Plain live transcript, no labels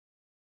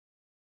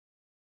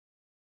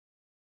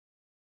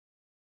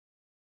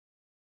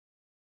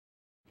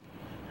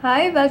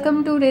Hi,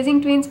 welcome to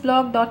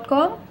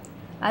raisingtwinsblog.com.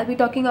 I'll be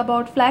talking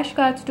about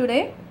flashcards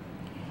today.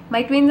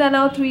 My twins are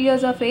now 3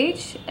 years of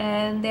age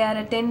and they are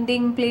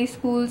attending play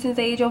school since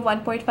the age of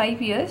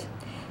 1.5 years.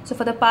 So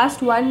for the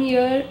past 1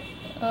 year,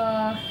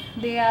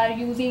 they are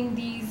using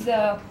these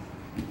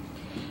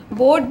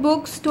board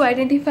books to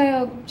identify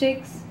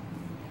objects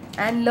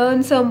and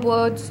learn some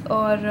words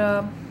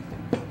or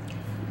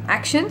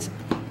actions.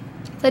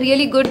 They're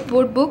really good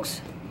board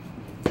books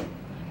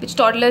which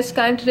toddlers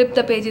can't rip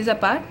the pages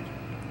apart.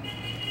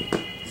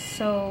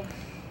 So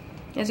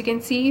as you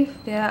can see,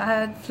 they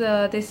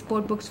have these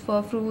board books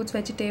for fruits,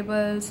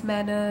 vegetables,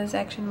 manners,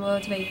 action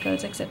words,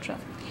 vehicles, etc.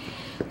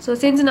 So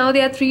since now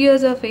they are 3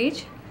 years of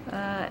age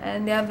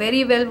and they are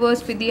very well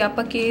versed with the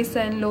uppercase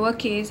and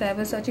lowercase, I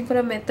was searching for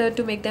a method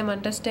to make them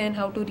understand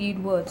how to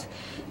read words.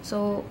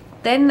 So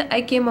then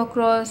I came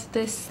across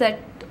this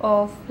set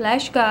of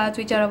flashcards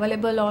which are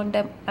available on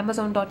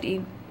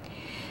Amazon.in.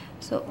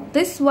 So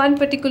this one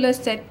particular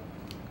set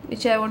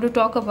which I want to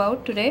talk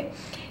about today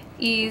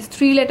is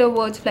 3-letter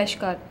words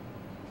flashcard.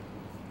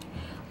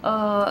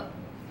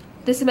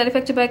 This is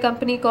manufactured by a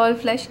company called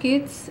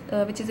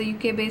FlashKids, which is a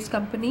UK based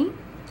company.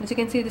 As you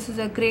can see, this is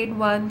a grade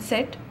 1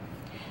 set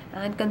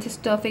and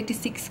consists of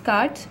 86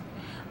 cards.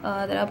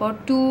 There are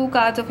about 2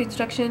 cards of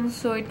instructions,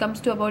 so it comes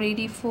to about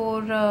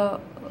 84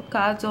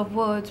 cards of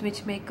words,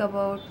 which make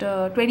about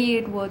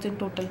 28 words in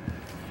total.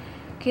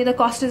 Okay, the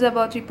cost is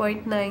about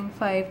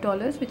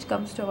 $3.95, which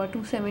comes to about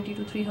 270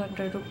 to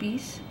 300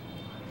 rupees.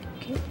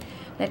 Okay,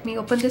 let me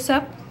open this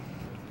up.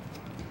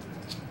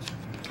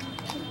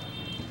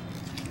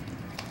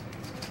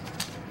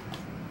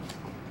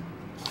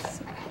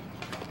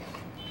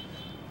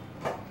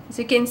 As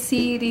you can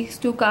see, these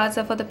 2 cards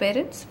are for the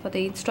parents, for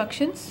the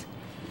instructions,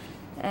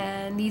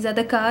 and these are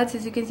the cards.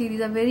 As you can see,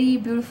 these are very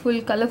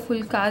beautiful,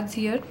 colorful cards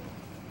here.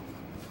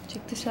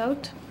 Check this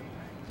out.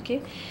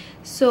 Okay,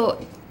 so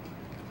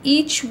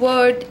each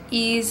word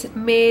is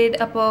made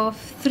up of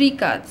 3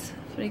 cards.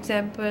 For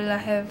example, I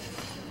have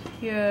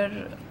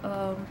here,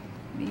 let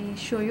me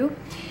show you.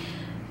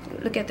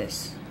 Look at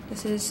this.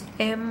 This is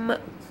M,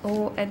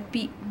 O and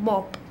P,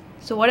 mop.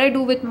 So what I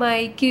do with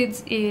my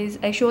kids is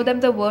I show them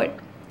the word,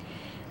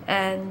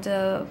 and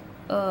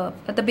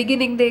at the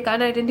beginning they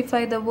can't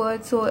identify the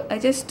word, so I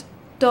just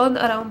turn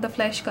around the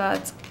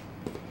flashcards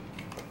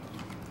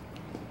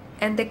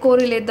and they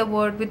correlate the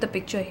word with the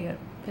picture here.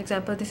 For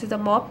example, this is a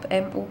mop,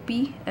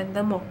 M-O-P, and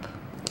the mop.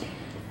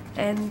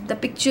 And the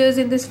pictures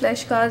in this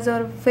flashcards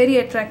are very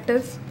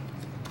attractive.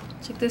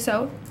 Check this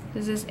out.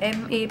 This is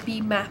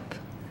M-A-P, map.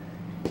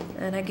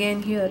 And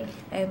again here,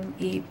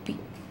 M-A-P.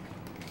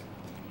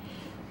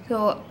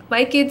 So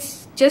my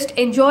kids just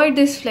enjoyed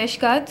this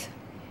flashcards,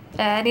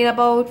 and in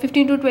about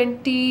 15 to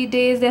 20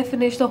 days they have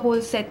finished the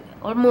whole set.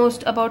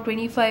 Almost about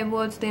 25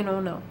 words they know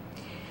now.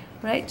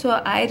 Right, so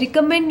I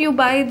recommend you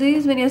buy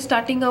these when you're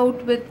starting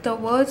out with the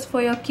words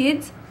for your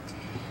kids.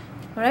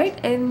 Right,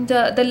 and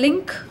the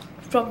link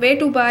from where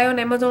to buy on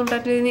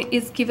Amazon.in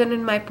is given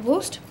in my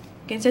post.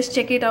 You can just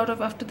check it out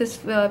after this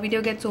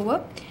video gets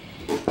over.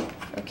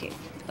 Okay,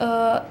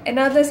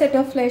 another set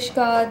of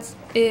flashcards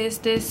is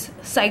this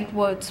sight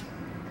words.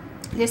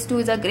 This too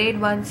is a grade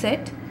 1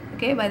 set.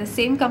 Okay, by the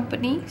same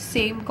company,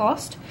 same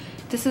cost.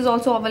 This is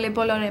also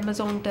available on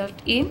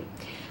Amazon.in.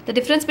 The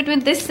difference between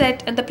this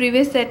set and the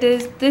previous set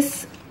is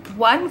this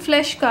one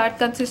flashcard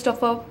consists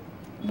of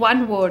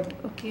one word.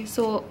 Okay,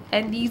 so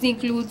and these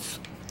includes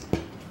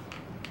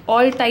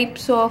all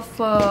types of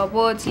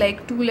words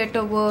like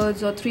 2-letter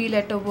words or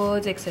 3-letter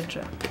words,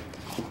 etc.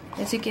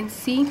 As you can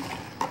see,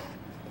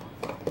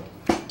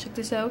 check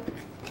this out.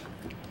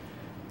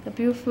 The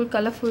beautiful,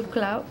 colorful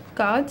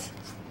cards.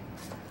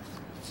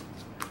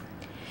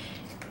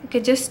 Okay,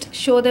 just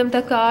show them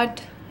the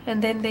card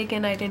and then they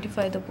can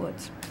identify the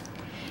words.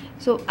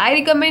 So I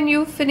recommend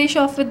you finish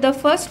off with the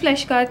first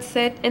flashcard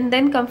set and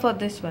then come for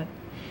this one.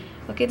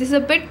 Okay, this is a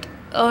bit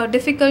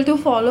difficult to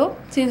follow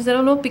since there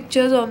are no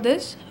pictures on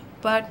this,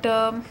 but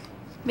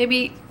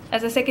maybe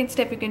as a second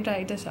step you can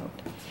try this out.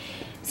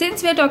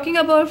 Since we are talking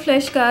about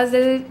flashcards,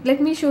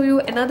 let me show you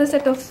another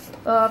set of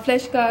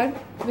flashcard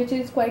which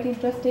is quite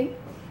interesting.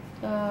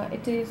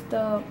 It is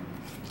the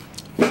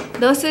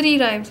nursery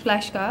rhymes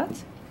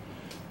flashcards.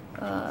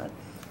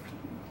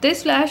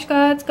 This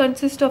flashcards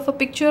consist of a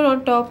picture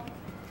on top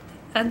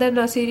and the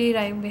nursery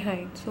rhyme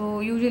behind.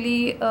 So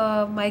usually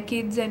my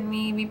kids and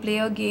me, we play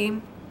a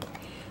game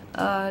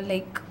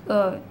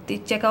they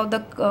check out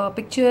the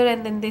picture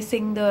and then they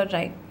sing the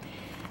rhyme.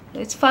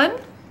 It's fun.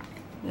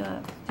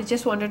 I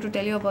just wanted to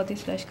tell you about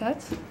these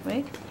flashcards,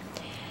 right?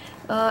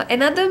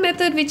 Another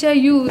method which I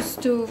use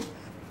to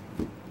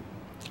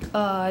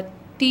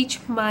teach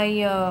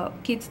my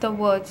kids the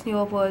words,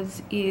 newer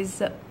words,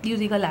 is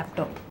using a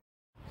laptop.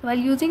 So while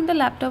using the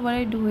laptop, what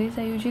I do is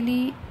I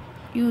usually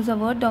use a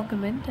Word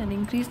document and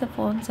increase the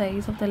font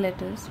size of the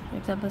letters, for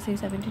example say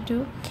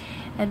 72,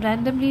 and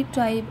randomly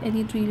type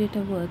any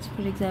 3-letter words,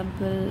 for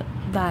example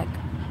bag.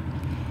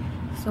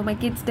 So my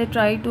kids, they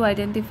try to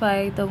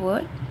identify the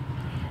word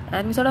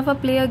and we sort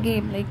of play a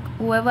game, like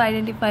whoever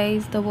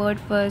identifies the word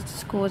first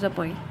scores a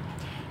point.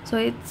 So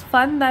it's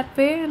fun that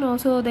way, and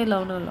also they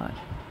learn a lot.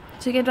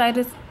 So you can try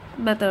this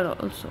method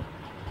also.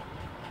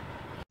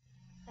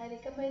 I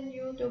recommend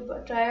you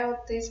to try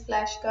out these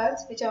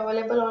flashcards, which are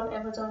available on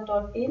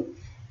Amazon.in.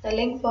 The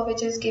link for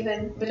which is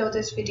given below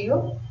this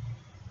video.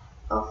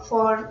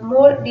 For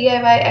more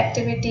DIY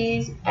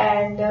activities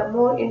and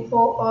more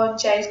info on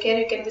childcare,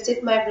 you can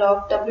visit my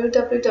blog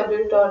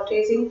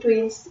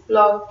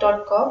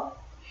www.raisingtwinsblog.com.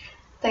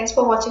 Thanks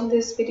for watching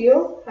this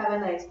video. Have a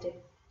nice day.